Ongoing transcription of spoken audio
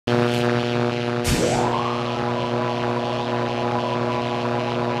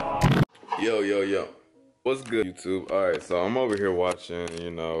What's good, YouTube? Alright, so I'm over here watching,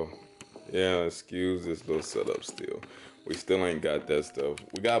 yeah, excuse this little setup still. We still ain't got that stuff.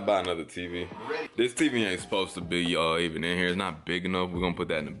 We gotta buy another TV. This TV ain't supposed to be even in here. It's not big enough. We're gonna put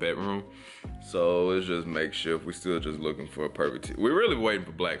that in the bedroom. So let's just make sure if we still just looking for a perfect TV. We're really waiting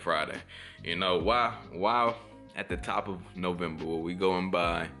for Black Friday. You know, why at the top of November will we go and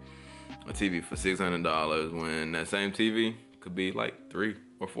buy a TV for $600 when that same TV could be like $300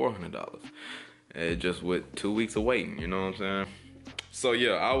 or $400? Just with 2 weeks of waiting, you know what I'm saying? So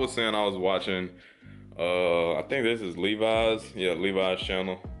yeah, I was saying I was watching, I think this is Levi's, yeah, Levi's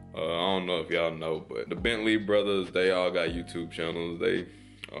channel. I don't know if y'all know, but the Bentley brothers, they all got YouTube channels. They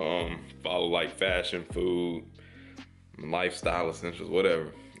follow like fashion, food, lifestyle essentials,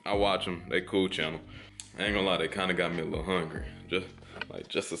 whatever. I watch them, they cool channel. I ain't gonna lie, they kinda got me a little hungry.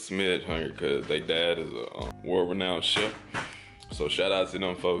 Just a smidge hungry, cause they dad is a world-renowned chef. So shout out to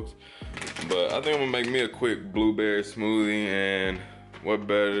them folks. But I think I'm gonna make me a quick blueberry smoothie, and what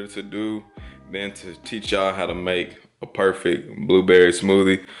better to do than to teach y'all how to make a perfect blueberry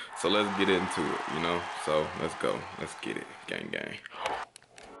smoothie. So let's get into it, you know? So let's go, let's get it, gang gang.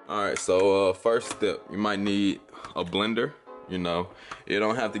 All right, so first step, you might need a blender, you know? You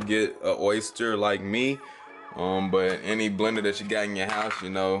don't have to get an oyster like me, but any blender that you got in your house, you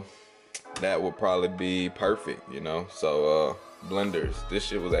know, that would probably be perfect, you know? So, blenders. This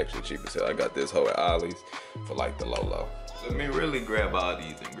shit was actually cheap as hell. I got this whole at Ollie's for like the low. Let me really grab all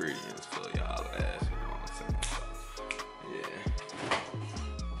these ingredients for y'all ass, you know what I'm saying? Yeah.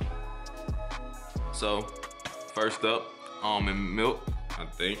 So, first up, almond milk, I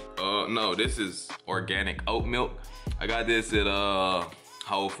think. No, this is organic oat milk. I got this at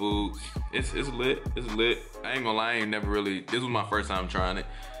Whole Foods. It's lit, it's lit. I ain't gonna lie, I ain't never really, this was my first time trying it.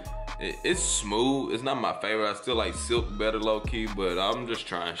 It's smooth. It's not my favorite. I still like Silk better low-key, but I'm just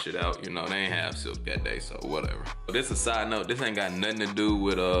trying shit out. You know, they ain't have Silk that day, so whatever. But this is a side note. This ain't got nothing to do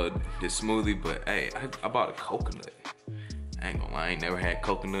with this smoothie, but hey, I bought a coconut. I ain't gonna lie, I ain't never had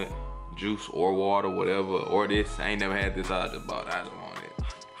coconut juice or water, whatever, or this. I ain't never had this. I just bought it. I just wanted it.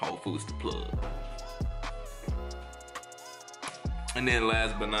 Whole Foods the plug. And then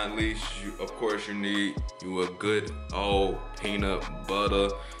last but not least, of course, you need a good old peanut butter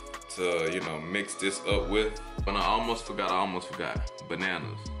to, you know, mix this up with. But I almost forgot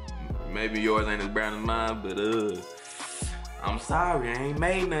bananas. Maybe yours ain't as brown as mine, but I'm sorry, I ain't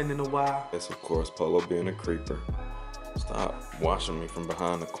made nothing in a while. Yes, of course, Polo being a creeper. Stop watching me from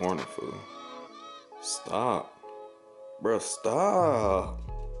behind the corner, fool. Stop. Bro, stop.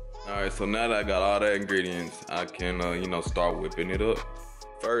 Alright, so now that I got all the ingredients, I can, you know, start whipping it up.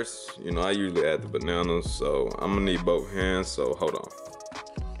 First, you know, I usually add the bananas, so I'm gonna need both hands, so hold on.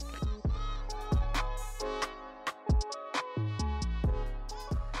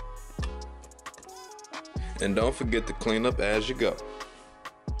 And don't forget to clean up as you go.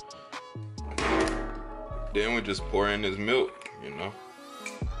 Then we just pour in this milk, you know.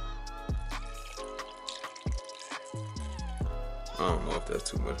 I don't know if that's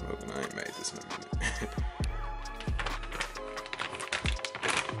too much milk, and I ain't made this in a minute.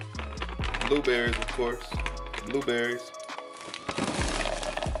 Blueberries, of course. Blueberries.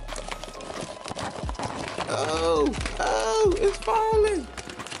 Oh, it's falling.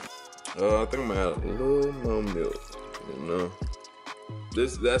 I think I'm gonna add a little more milk, you know.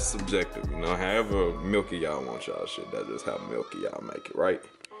 That's subjective, you know. However milky y'all want y'all shit, that's just how milky y'all make it, right?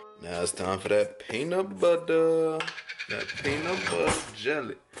 Now it's time for that peanut butter. That peanut butter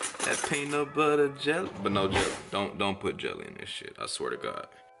jelly. That peanut butter jelly. But no jelly. Don't put jelly in this shit. I swear to God.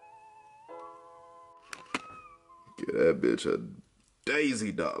 Get that bitch a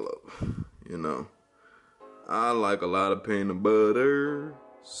daisy dollop. You know. I like a lot of peanut butter.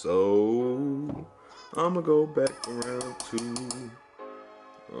 So I'ma go back around too.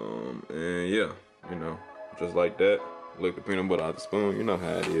 And yeah, you know, just like that. Lick the peanut butter out the spoon. You know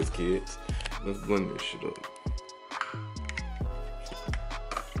how it is, kids. Let's blend this shit up.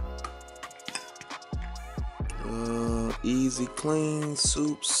 Easy, clean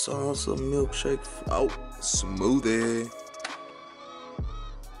soup, salsa, milkshake, oh, smoothie.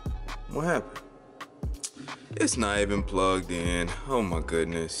 What happened? It's not even plugged in. Oh my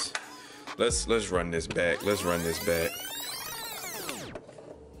goodness. Let's run this back. Let's run this back.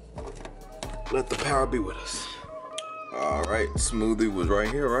 Let the power be with us. All right, smoothie was right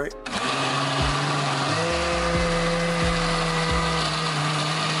here, right?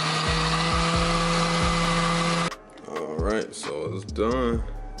 Alright, so it's done.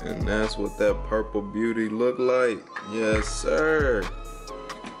 And that's what that purple beauty look like. Yes, sir.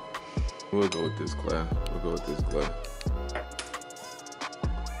 We'll go with this glass. We'll go with this glass.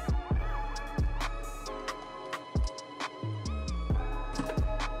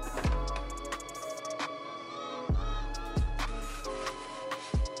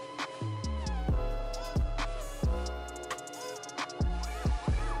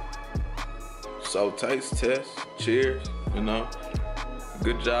 So taste test, cheers, you know.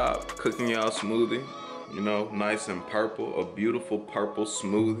 Good job cooking y'all smoothie, you know, nice and purple, a beautiful purple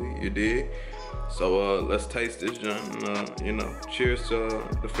smoothie, you did. So let's taste this, John. You know, cheers to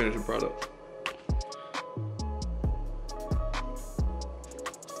the finishing product.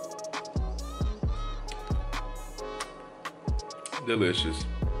 Delicious.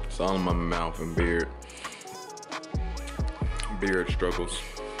 It's all in my mouth and beard. Beard struggles.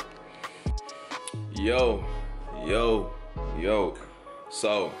 Yo.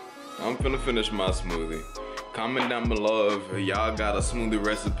 So, I'm finna finish my smoothie. Comment down below if y'all got a smoothie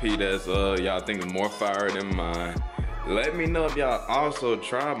recipe that's y'all think is more fire than mine. Let me know if y'all also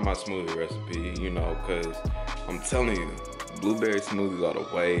tried my smoothie recipe, you know, cause I'm telling you, blueberry smoothies are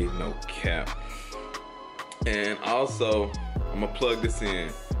the way, no cap. And also, I'm gonna plug this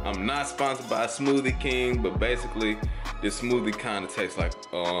in. I'm not sponsored by Smoothie King, but basically, this smoothie kind of tastes like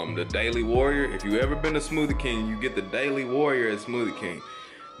the Daily Warrior. If you ever been to Smoothie King, you get the Daily Warrior at Smoothie King.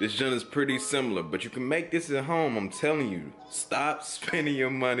 This joint is pretty similar, but you can make this at home. I'm telling you, stop spending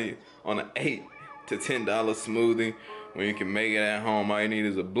your money on an $8 to $10 smoothie when you can make it at home. All you need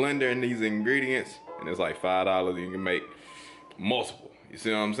is a blender and these ingredients, and it's like $5. You can make multiple. You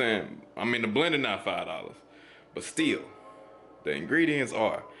see what I'm saying? I mean, the blender not $5, but still, the ingredients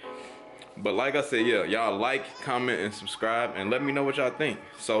are. But like I said, yeah, y'all like, comment, and subscribe, and let me know what y'all think.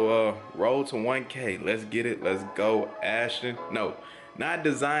 So, roll to 1K. Let's get it. Let's go, Ashton. No, not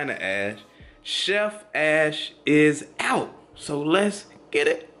Designer Ash. Chef Ash is out. So let's get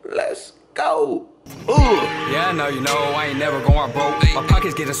it. Let's go. Ooh. Yeah, I know, you know, I ain't never going broke. My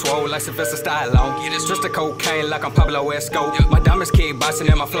pockets getting swole like Sylvester Stallone. Just a cocaine like I'm Pablo Escobar. My diamonds keep busting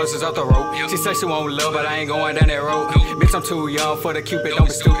and my flows is off the rope. She said she won't love, but I ain't going down that road. Bitch, I'm too young for the Cupid, don't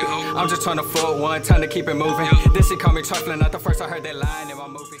be stupid. I'm just trying to fuck one time to keep it moving. This shit call me trifling, not the first I heard that line in my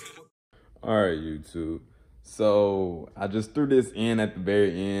movie. Alright, YouTube. So I just threw this in at the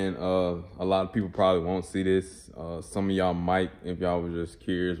very end. A lot of people probably won't see this. Some of y'all might, if y'all were just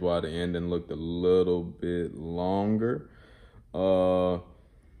curious why the ending looked a little bit longer.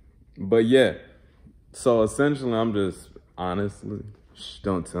 But yeah. So essentially, I'm just honestly,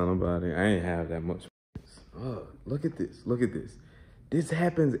 don't tell nobody. I ain't have that much. Look at this. Look at this. This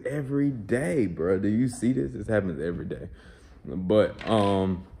happens every day, bro. Do you see this? This happens every day. But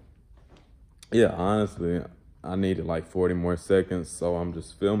yeah, honestly, I needed like 40 more seconds, so I'm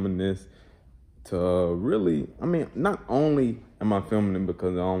just filming this to really, I mean, not only am I filming it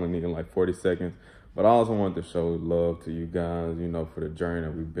because I only needed like 40 seconds, but I also want to show love to you guys, you know, for the journey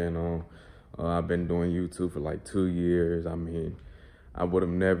that we've been on. I've been doing YouTube for like 2 years. I mean, I would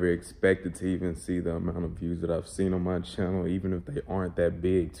have never expected to even see the amount of views that I've seen on my channel, even if they aren't that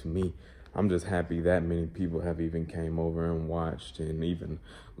big to me. I'm just happy that many people have even came over and watched and even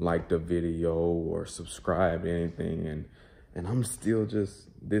liked the video or subscribed to anything. And I'm still just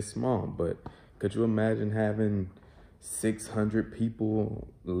this small. But could you imagine having 600 people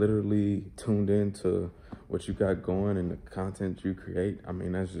literally tuned into what you got going and the content you create? I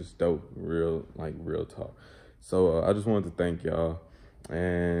mean, that's just dope. Real talk. So I just wanted to thank y'all.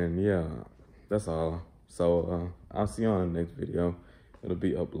 And yeah, that's all. So I'll see you on the next video. It'll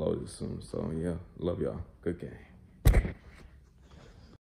be uploaded soon. So yeah, love y'all. Good game.